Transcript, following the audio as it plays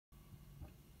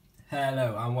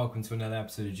Hello and welcome to another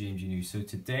episode of GMG News. So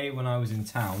today when I was in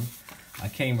town, I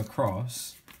came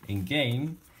across, in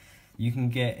game, you can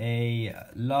get a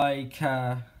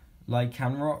Lycanroc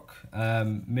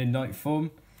Midnight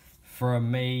form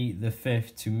from May the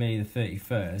 5th to May the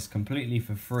 31st, completely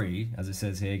for free, as it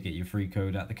says here. Get your free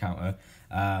code at the counter,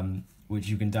 which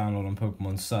you can download on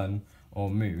Pokemon Sun or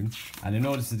Moon. And in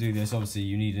order to do this, obviously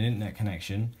you need an internet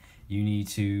connection. You need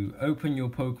to open your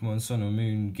Pokemon Sun or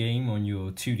Moon game on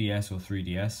your 2DS or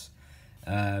 3DS,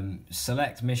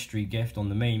 select Mystery Gift on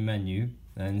the main menu,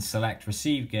 then select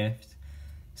Receive Gift,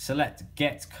 select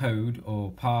Get Code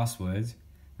or Password,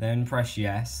 then press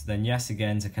Yes, then Yes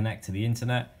again to connect to the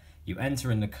internet. You enter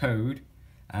in the code,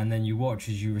 and then you watch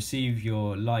as you receive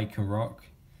your Lycanroc.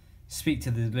 Speak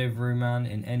to the delivery man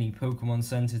in any Pokemon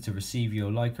Center to receive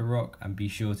your Lycanroc, and be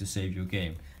sure to save your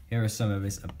game. Here are some of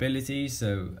its abilities.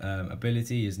 So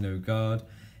ability is No Guard.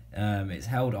 Its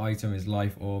held item is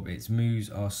Life Orb. Its moves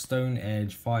are Stone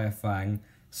Edge, Fire Fang,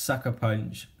 Sucker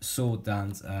Punch, Sword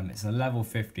Dance. It's a level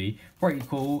 50. Pretty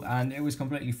cool, and it was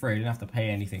completely free. I didn't have to pay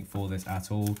anything for this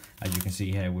at all. As you can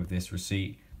see here with this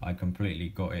receipt, I completely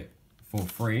got it for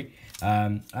free.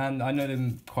 And I know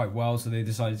them quite well, so they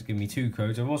decided to give me 2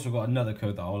 codes. I've also got another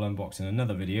code that I'll unbox in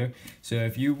another video. So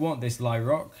if you want this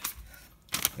Lycanroc,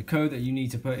 the code that you need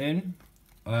to put in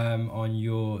on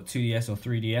your 2DS or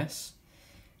 3DS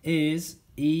is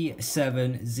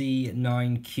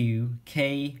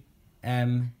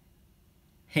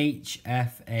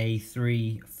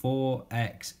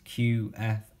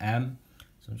E7Z9QKMHFA34XQFM.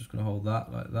 So I'm just going to hold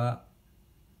that like that.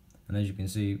 And as you can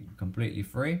see, completely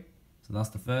free. So that's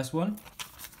the first one.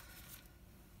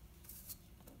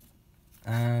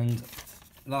 And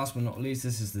last but not least,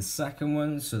 this is the second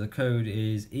one. So the code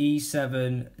is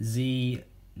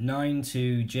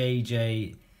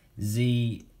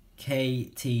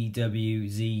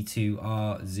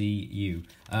E7Z92JJZKTWZ2RZU.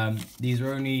 These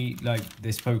are only, like,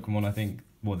 this Pokemon, I think,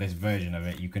 well, this version of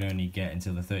it, you can only get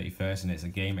until the 31st, and it's a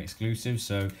game exclusive.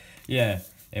 So yeah,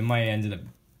 it might end up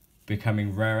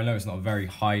becoming rare. I know it's not a very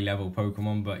high level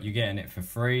Pokemon, but you're getting it for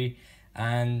free,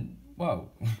 and well,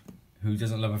 who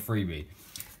doesn't love a freebie?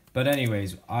 But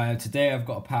anyways, today I've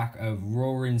got a pack of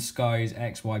Roaring Skies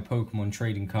XY Pokemon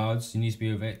trading cards. You need to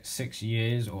be over 6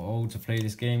 years or old to play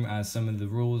this game, as some of the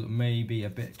rules may be a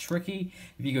bit tricky.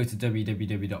 If you go to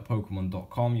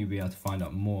www.pokemon.com, you'll be able to find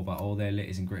out more about all their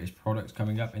latest and greatest products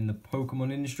coming up in the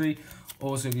Pokemon industry.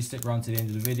 Also, if you stick around to the end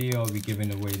of the video, I'll be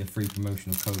giving away the free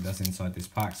promotional code that's inside this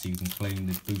pack, so you can claim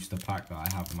the booster pack that I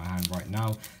have in my hand right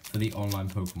now for the online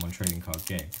Pokemon trading card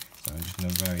game. So I'm just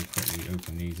going to very quickly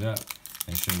open these up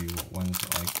and show you what ones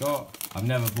that I got. I've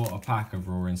never bought a pack of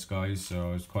Roaring Skies, so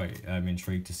I was quite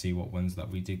intrigued to see what ones that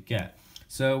we did get.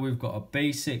 So we've got a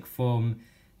basic form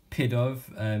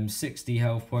Pidove, 60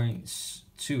 health points,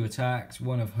 2 attacks,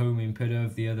 one of Homing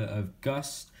Pidove, the other of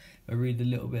Gust. I read a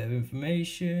little bit of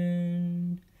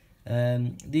information.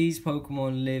 These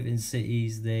Pokemon live in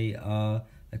cities. They are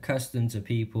accustomed to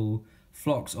people.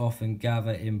 Flocks often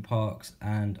gather in parks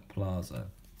and plazas.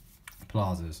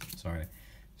 Sorry.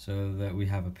 So that we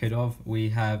have a Pidove. We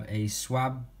have a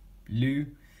Swablu,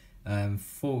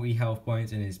 40 health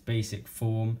points in its basic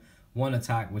form. 1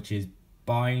 attack, which is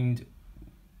Bind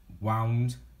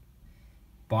Wound.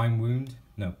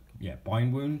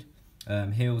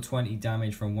 Heal 20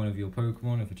 damage from one of your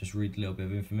Pokemon. If I just read a little bit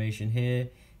of information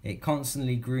here. It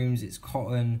constantly grooms its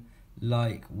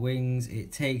cotton-like wings.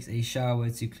 It takes a shower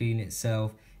to clean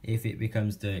itself if it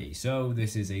becomes dirty. So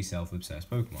this is a self-obsessed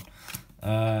Pokemon.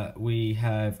 We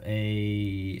have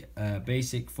a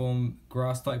basic form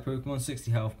grass type Pokemon,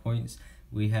 60 health points.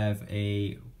 We have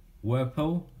a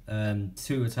Whirlpool,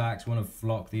 2 attacks, one of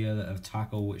Flock, the other of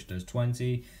Tackle, which does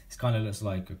 20. This kind of looks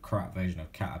like a crap version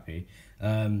of Caterpie.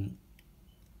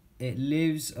 It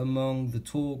lives among the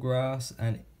tall grass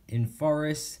and in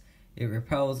forests. It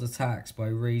repels attacks by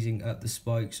raising up the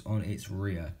spikes on its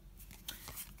rear.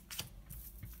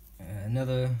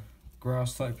 Another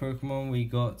grass type Pokemon, we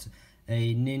got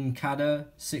a Nincada,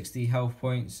 60 health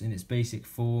points in its basic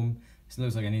form. This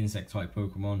looks like an insect type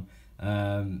Pokemon.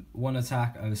 1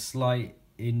 attack of Slight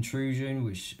Intrusion,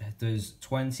 which does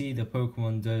 20. The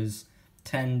Pokemon does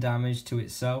 10 damage to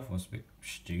itself. That's a bit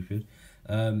stupid.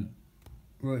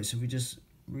 Right, so if we just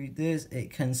read this.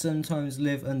 It can sometimes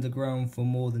live underground for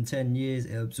more than 10 years.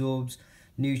 It absorbs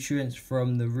nutrients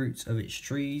from the roots of its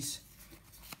trees.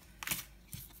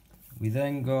 We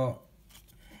then got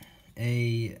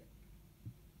a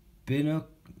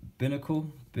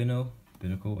Binacle,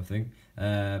 I think.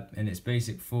 In its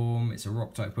basic form, it's a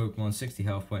rock type Pokemon, 60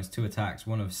 health points, 2 attacks,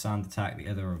 one of Sand Attack, the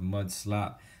other of Mud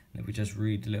Slap. And if we just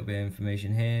read a little bit of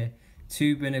information here,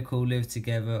 2 Binacle live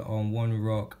together on one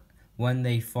rock. When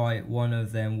they fight, one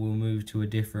of them will move to a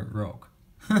different rock.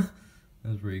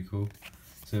 That's pretty cool.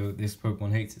 So this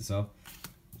Pokemon hates itself.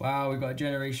 Wow, we got a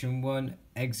Generation 1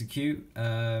 Execute,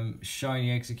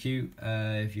 shiny Execute.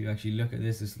 If you actually look at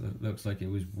this looks like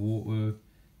it was water.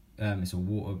 It's a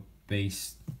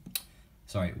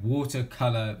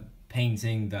watercolor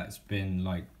painting that's been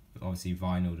like obviously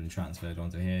vinyled and transferred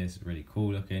onto here. It's really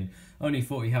cool looking. Only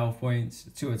 40 health points,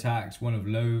 2 attacks, one of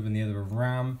Loathe and the other of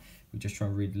Ram. We just try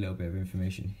and read a little bit of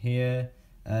information here.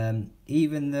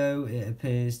 Even though it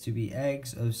appears to be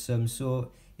eggs of some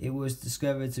sort, it was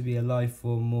discovered to be a life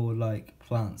form more like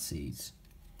plant seeds.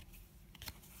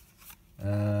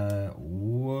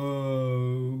 Whoa,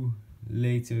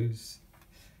 Latos.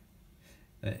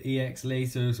 EX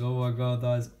Latos, oh my god,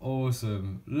 that is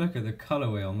awesome. Look at the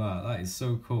colorway on that, that is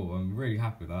so cool. I'm really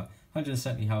happy with that.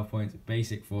 170 health points,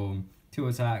 basic form, 2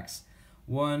 attacks,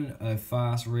 1 a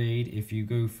fast raid. If you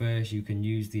go first, you can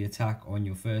use the attack on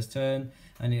your first turn,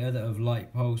 and the other of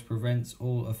Light Pulse prevents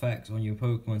all effects on your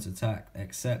Pokemon's attack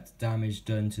except damage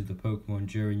done to the Pokemon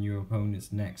during your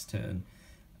opponent's next turn.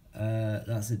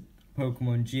 That's a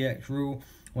Pokemon GX rule.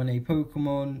 When a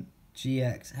Pokemon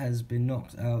GX has been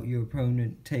knocked out, your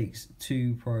opponent takes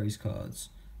 2 prize cards.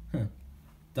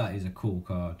 That is a cool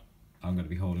card. I'm going to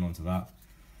be holding on to that.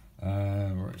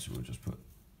 Right, so we'll just put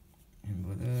him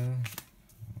over there.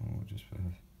 We'll just put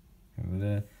him over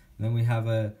there. Then we have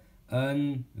a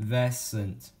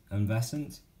Unvesant,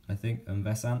 I think,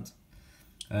 Unvesant.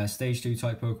 Stage 2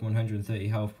 type Pokemon, 130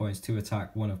 health points, 2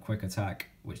 attack, 1 of quick attack,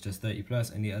 which does 30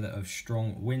 plus, and the other of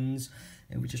strong winds.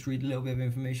 And we just read a little bit of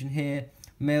information here.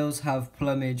 Males have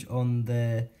plumage on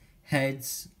their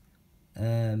heads.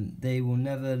 They will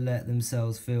never let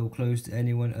themselves feel close to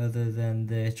anyone other than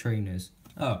their trainers.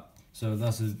 Oh, so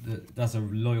that's a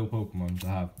loyal Pokemon to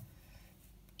have.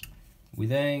 We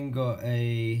then got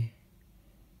a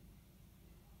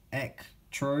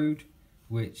Ectrode,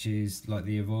 which is like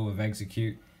the evolve of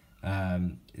Execute.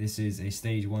 This is a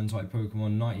stage 1 type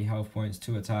Pokemon, 90 health points,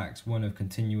 2 attacks, 1 of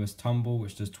Continuous Tumble,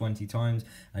 which does 20 times,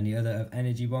 and the other of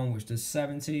Energy Bomb, which does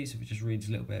 70. So if we just read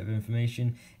a little bit of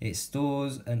information, it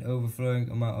stores an overflowing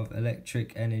amount of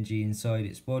electric energy inside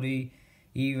its body.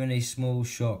 Even a small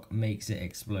shock makes it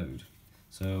explode.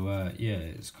 So yeah,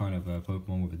 it's kind of a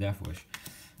Pokemon with a Death Wish.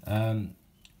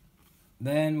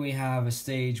 Then we have a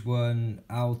stage 1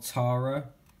 Altara.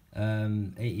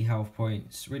 80 health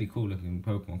points, really cool looking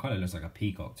Pokemon, kind of looks like a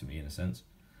peacock to me in a sense.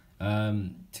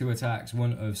 2 attacks,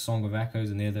 1 of Song of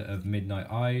Echoes and the other of Midnight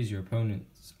Eyes. Your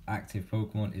opponent's active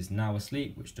Pokemon is now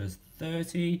asleep, which does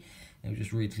 30. And we'll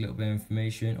just read a little bit of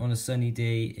information. On a sunny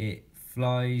day, it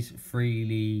flies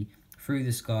freely through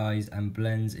the skies and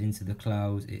blends into the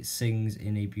clouds. It sings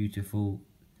in a beautiful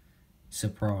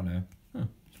soprano.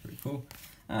 It's pretty cool.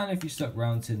 And if you stuck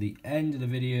around to the end of the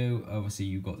video, obviously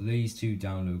you got these 2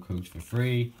 download codes for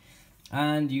free.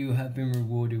 And you have been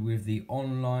rewarded with the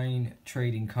online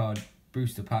trading card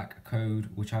booster pack code,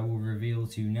 which I will reveal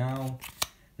to you now.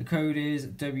 The code is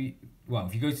if you go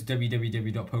to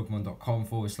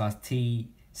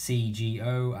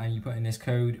www.pokemon.com/TCGO and you put in this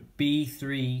code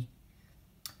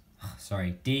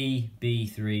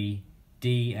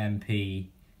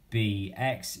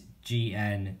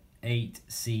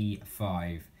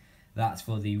DB3DMPBXGN8C5. That's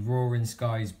for the Roaring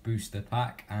Skies booster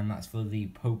pack, and that's for the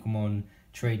Pokemon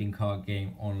trading card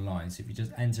game online. So if you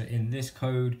just enter in this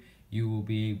code, you will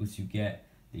be able to get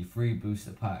the free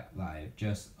booster pack that I've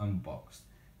just unboxed.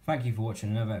 Thank you for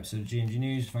watching another episode of GMG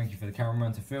News. Thank you for the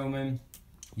cameraman to filming.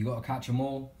 You got to catch them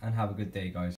all, and have a good day, guys.